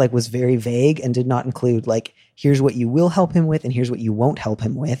it sounds like was very vague and did not include like, here's what you will help him with and here's what you won't help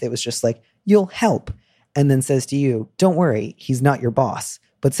him with. It was just like, you'll help. And then says to you, don't worry, he's not your boss.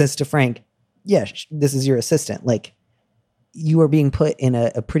 But says to Frank, yeah, this is your assistant. Like, you are being put in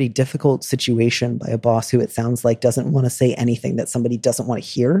a pretty difficult situation by a boss who it sounds like doesn't want to say anything that somebody doesn't want to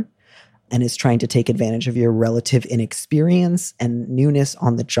hear and is trying to take advantage of your relative inexperience and newness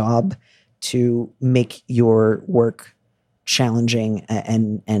on the job to make your work challenging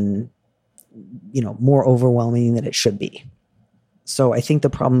and you know, more overwhelming than it should be. So I think the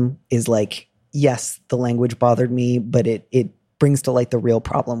problem is like, yes, the language bothered me, but it brings to light the real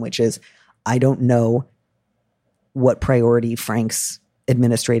problem, which is I don't know what priority Frank's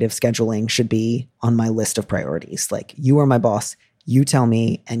administrative scheduling should be on my list of priorities. Like, you are my boss, you tell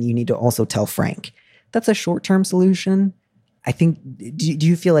me, and you need to also tell Frank. That's a short-term solution. I think, do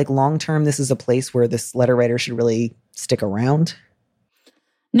you feel like long-term this is a place where this letter writer should really stick around?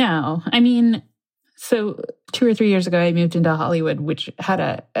 No, I mean, so 2 or 3 years ago, I moved into Hollywood, which had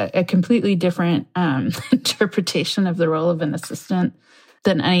a completely different interpretation of the role of an assistant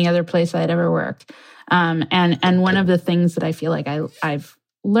than any other place I had ever worked. And one of the things that I feel like I've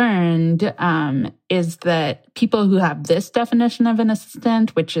learned is that people who have this definition of an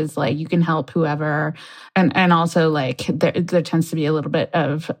assistant, which is like you can help whoever, and also like there tends to be a little bit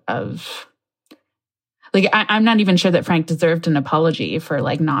of like I'm not even sure that Frank deserved an apology for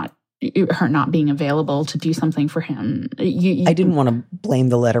like her not being available to do something for him. I didn't want to blame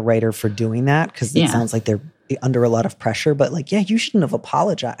the letter writer for doing that because it sounds like they're under a lot of pressure, but like, yeah, you shouldn't have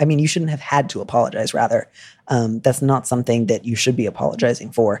apologized. I mean, you shouldn't have had to apologize, rather. That's not something that you should be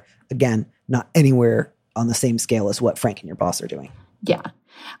apologizing for. Again, not anywhere on the same scale as what Frank and your boss are doing. Yeah.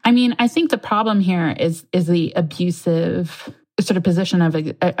 I mean, I think the problem here is the abusive sort of position of,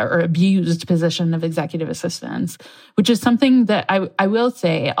 or abused position of executive assistants, which is something that I will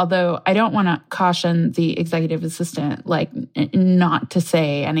say, although I don't want to caution the executive assistant, like not to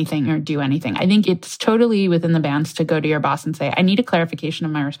say anything or do anything. I think it's totally within the bounds to go to your boss and say, I need a clarification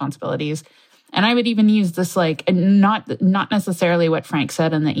of my responsibilities. And I would even use this, like, not necessarily what Frank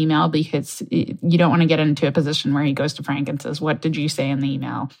said in the email, because you don't want to get into a position where he goes to Frank and says, what did you say in the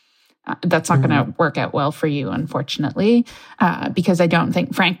email? That's not going to work out well for you, unfortunately, because I don't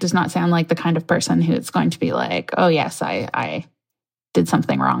think Frank does not sound like the kind of person who is going to be like, oh, yes, I did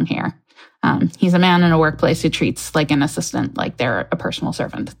something wrong here. He's a man in a workplace who treats like an assistant like they're a personal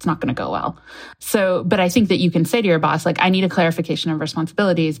servant. It's not going to go well. So, but I think that you can say to your boss, like, I need a clarification of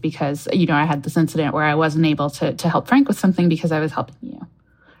responsibilities because, I had this incident where I wasn't able to help Frank with something because I was helping you.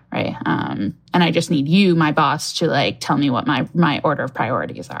 Right. And I just need you, my boss, to like tell me what my order of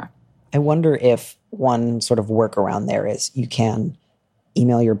priorities are. I wonder if one sort of workaround there is you can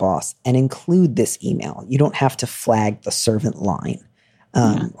email your boss and include this email. You don't have to flag the servant line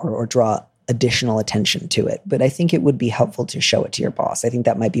or draw additional attention to it. But I think it would be helpful to show it to your boss. I think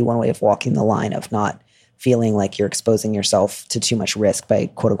that might be one way of walking the line of not feeling like you're exposing yourself to too much risk by,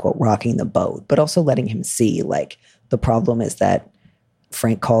 quote unquote, rocking the boat, but also letting him see, like, the problem is that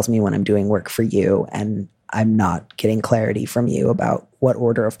Frank calls me when I'm doing work for you and I'm not getting clarity from you about what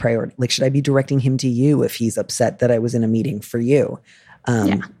order of priority. Like, should I be directing him to you if he's upset that I was in a meeting for you?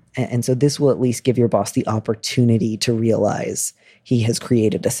 And so this will at least give your boss the opportunity to realize he has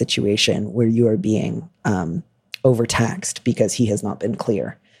created a situation where you are being overtaxed because he has not been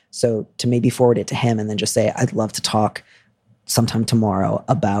clear. So to maybe forward it to him and then just say, I'd love to talk sometime tomorrow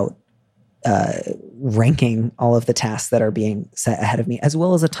about ranking all of the tasks that are being set ahead of me, as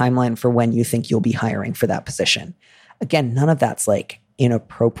well as a timeline for when you think you'll be hiring for that position. Again, none of that's like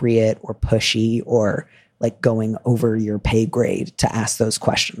inappropriate or pushy or like going over your pay grade to ask those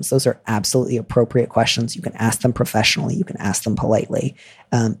questions. Those are absolutely appropriate questions. You can ask them professionally. You can ask them politely,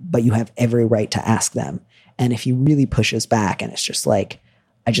 but you have every right to ask them. And if he really pushes back and it's just like,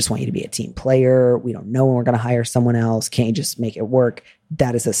 I just want you to be a team player. We don't know when we're going to hire someone else. Can't you just make it work?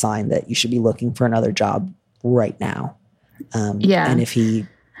 That is a sign that you should be looking for another job right now. And if he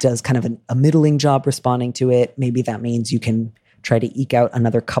does kind of a middling job responding to it, maybe that means you can try to eke out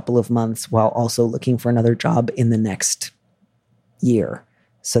another couple of months while also looking for another job in the next year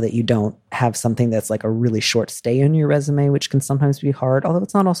so that you don't have something that's like a really short stay in your resume, which can sometimes be hard, although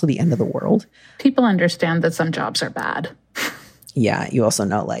it's not also the end of the world. People understand that some jobs are bad. Yeah, you also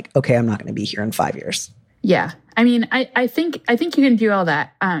know, like, okay, I'm not going to be here in 5 years. Yeah. I mean, I think you can do all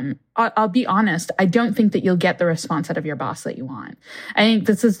that. I'll be honest. I don't think that you'll get the response out of your boss that you want. I think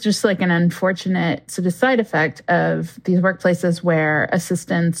this is just like an unfortunate sort of side effect of these workplaces where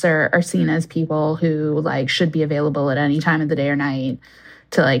assistants are seen as people who like should be available at any time of the day or night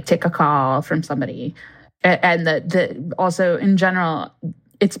to like take a call from somebody. And that also in general,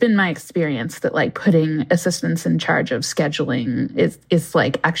 it's been my experience that like putting assistants in charge of scheduling is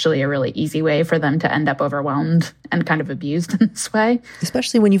like actually a really easy way for them to end up overwhelmed and kind of abused in this way.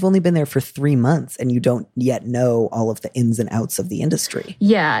 Especially when you've only been there for 3 months and you don't yet know all of the ins and outs of the industry.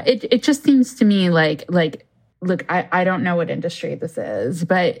 Yeah, it just seems to me like look, I don't know what industry this is,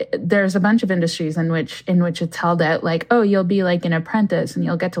 but there's a bunch of industries in which it's held out like, oh, you'll be like an apprentice and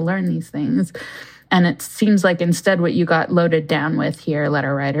you'll get to learn these things. And it seems like instead what you got loaded down with here,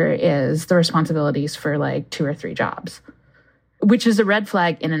 letter writer, is the responsibilities for like 2 or 3 jobs, which is a red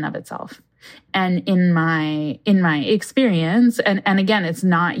flag in and of itself. And in my experience, and again, it's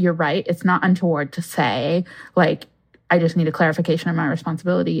not, you're right, it's not untoward to say, like, I just need a clarification of my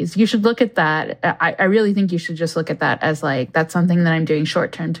responsibilities. You should look at that. I really think you should just look at that as like, that's something that I'm doing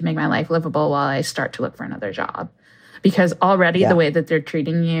short term to make my life livable while I start to look for another job. Because already the way that they're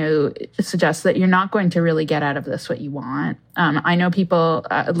treating you suggests that you're not going to really get out of this what you want. I know people,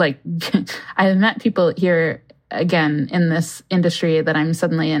 I have met people here, again, in this industry that I'm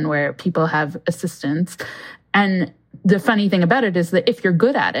suddenly in where people have assistants. And the funny thing about it is that if you're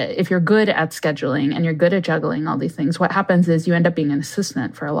good at it, if you're good at scheduling and you're good at juggling all these things, what happens is you end up being an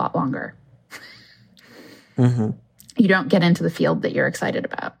assistant for a lot longer. Mm-hmm. You don't get into the field that you're excited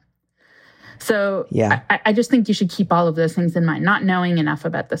about. So I just think you should keep all of those things in mind, not knowing enough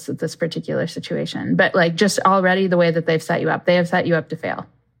about this particular situation, but like just already the way that they've set you up, they have set you up to fail.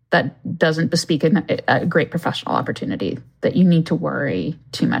 That doesn't bespeak a great professional opportunity that you need to worry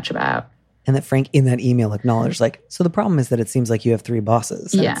too much about. And that Frank in that email acknowledged like, so the problem is that it seems like you have 3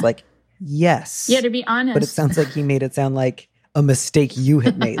 bosses. And it's like, yes. Yeah, to be honest. But it sounds like he made it sound like a mistake you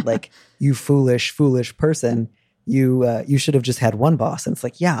had made. Like, you foolish person. you should have just had one boss. And it's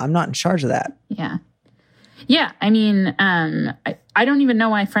like, yeah, I'm not in charge of that. Yeah. Yeah. I mean, I don't even know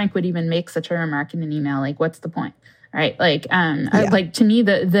why Frank would even make such a remark in an email. Like, what's the point? Right. Like, like to me,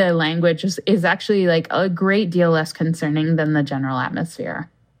 the language is actually like a great deal less concerning than the general atmosphere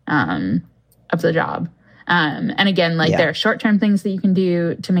of the job. And again, like there are short-term things that you can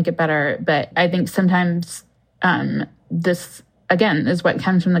do to make it better. But I think sometimes this, again, is what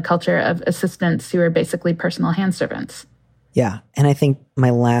comes from the culture of assistants who are basically personal hand servants. Yeah. And I think my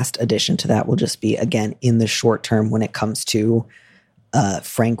last addition to that will just be, again, in the short term when it comes to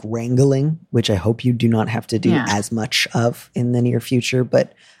Frank wrangling, which I hope you do not have to do as much of in the near future.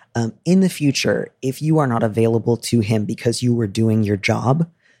 But in the future, if you are not available to him because you were doing your job,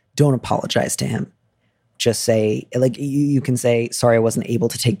 don't apologize to him. Just say, like, you can say, sorry, I wasn't able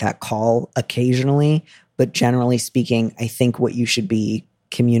to take that call occasionally. But generally speaking, I think what you should be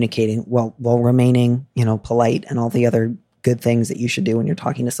communicating while remaining, polite and all the other good things that you should do when you're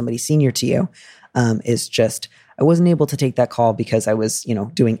talking to somebody senior to you is just, I wasn't able to take that call because I was,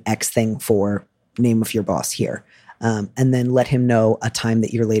 doing X thing for name of your boss here. And then let him know a time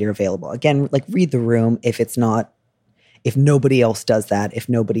that you're later available. Again, like read the room. If nobody else does that, if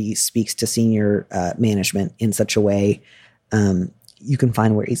nobody speaks to senior management in such a way, you can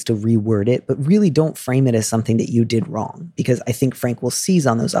find ways to reword it, but really don't frame it as something that you did wrong, because I think Frank will seize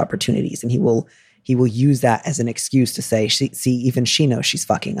on those opportunities and he will use that as an excuse to say, see, even she knows she's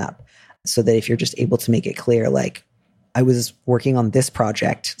fucking up. So that if you're just able to make it clear, like, I was working on this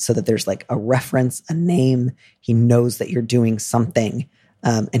project, so that there's like a reference, a name, he knows that you're doing something,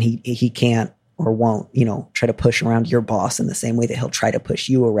 and he can't or won't, try to push around your boss in the same way that he'll try to push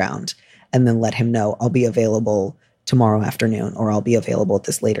you around. And then let him know, I'll be available tomorrow afternoon, or I'll be available at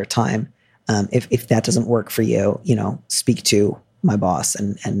this later time. If that doesn't work for you, speak to my boss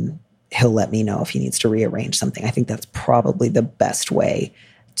and he'll let me know if he needs to rearrange something. I think that's probably the best way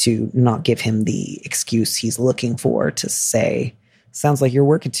to not give him the excuse he's looking for to say, sounds like you're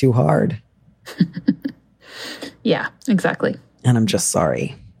working too hard. Yeah, exactly. And I'm just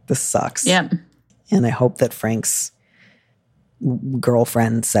sorry. This sucks. Yeah. And I hope that Frank's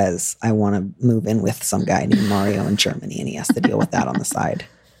girlfriend says, I want to move in with some guy named Mario in Germany, and he has to deal with that on the side.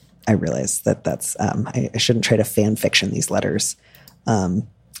 I realize that's I shouldn't try to fan fiction these letters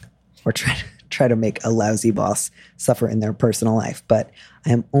or try to make a lousy boss suffer in their personal life. But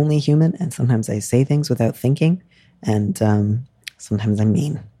I am only human, and sometimes I say things without thinking, and sometimes I'm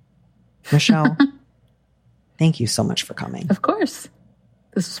mean. Michelle, thank you so much for coming. Of course.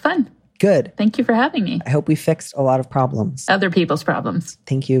 This was fun. Good. Thank you for having me. I hope we fixed a lot of problems. Other people's problems.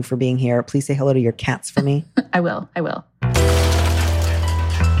 Thank you for being here. Please say hello to your cats for me. I will.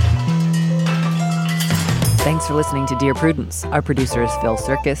 Thanks for listening to Dear Prudence. Our producer is Phil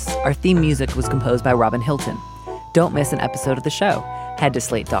Circus. Our theme music was composed by Robin Hilton. Don't miss an episode of the show. Head to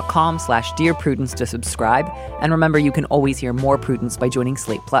slate.com/Dear Prudence to subscribe. And remember, you can always hear more Prudence by joining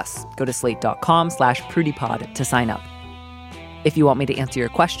Slate Plus. Go to slate.com/PrudyPod to sign up. If you want me to answer your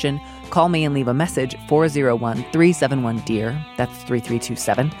question, call me and leave a message at 401-371-DEAR. That's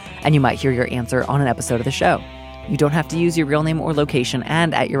 3327. And you might hear your answer on an episode of the show. You don't have to use your real name or location,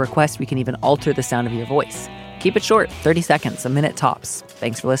 and at your request, we can even alter the sound of your voice. Keep it short, 30 seconds, a minute tops.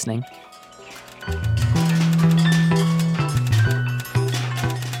 Thanks for listening.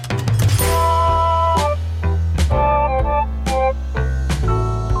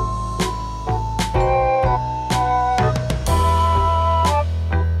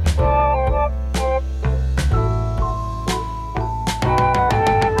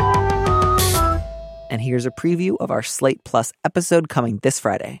 Here's a preview of our Slate Plus episode coming this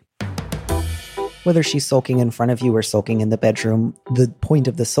Friday. Whether she's sulking in front of you or sulking in the bedroom, the point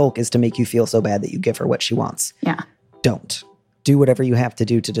of the sulk is to make you feel so bad that you give her what she wants. Yeah. Don't. Do whatever you have to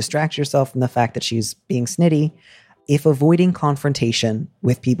do to distract yourself from the fact that she's being snitty. If avoiding confrontation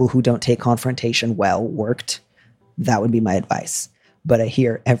with people who don't take confrontation well worked, that would be my advice. But I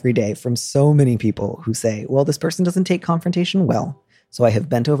hear every day from so many people who say, well, this person doesn't take confrontation well, so I have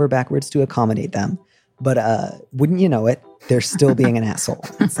bent over backwards to accommodate them. But wouldn't you know it, they're still being an asshole.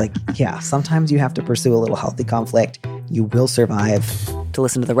 It's like, yeah, sometimes you have to pursue a little healthy conflict. You will survive. To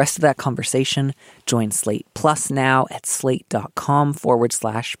listen to the rest of that conversation, join Slate Plus now at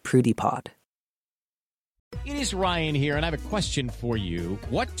slate.com/PrudyPod. It is Ryan here, and I have a question for you.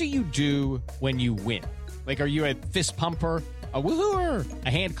 What do you do when you win? Like, are you a fist pumper, a woo-hooer, a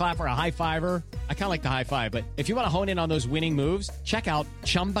hand clapper, a high fiver? I kind of like the high five, but if you want to hone in on those winning moves, check out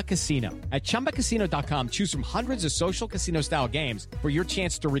Chumba Casino. At ChumbaCasino.com, choose from hundreds of social casino style games for your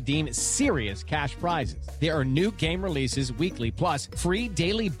chance to redeem serious cash prizes. There are new game releases weekly, plus free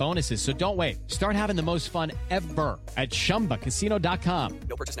daily bonuses. So don't wait. Start having the most fun ever at ChumbaCasino.com.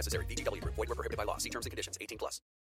 No purchase necessary. VGW Group. Void where prohibited by law. See terms and conditions. 18+.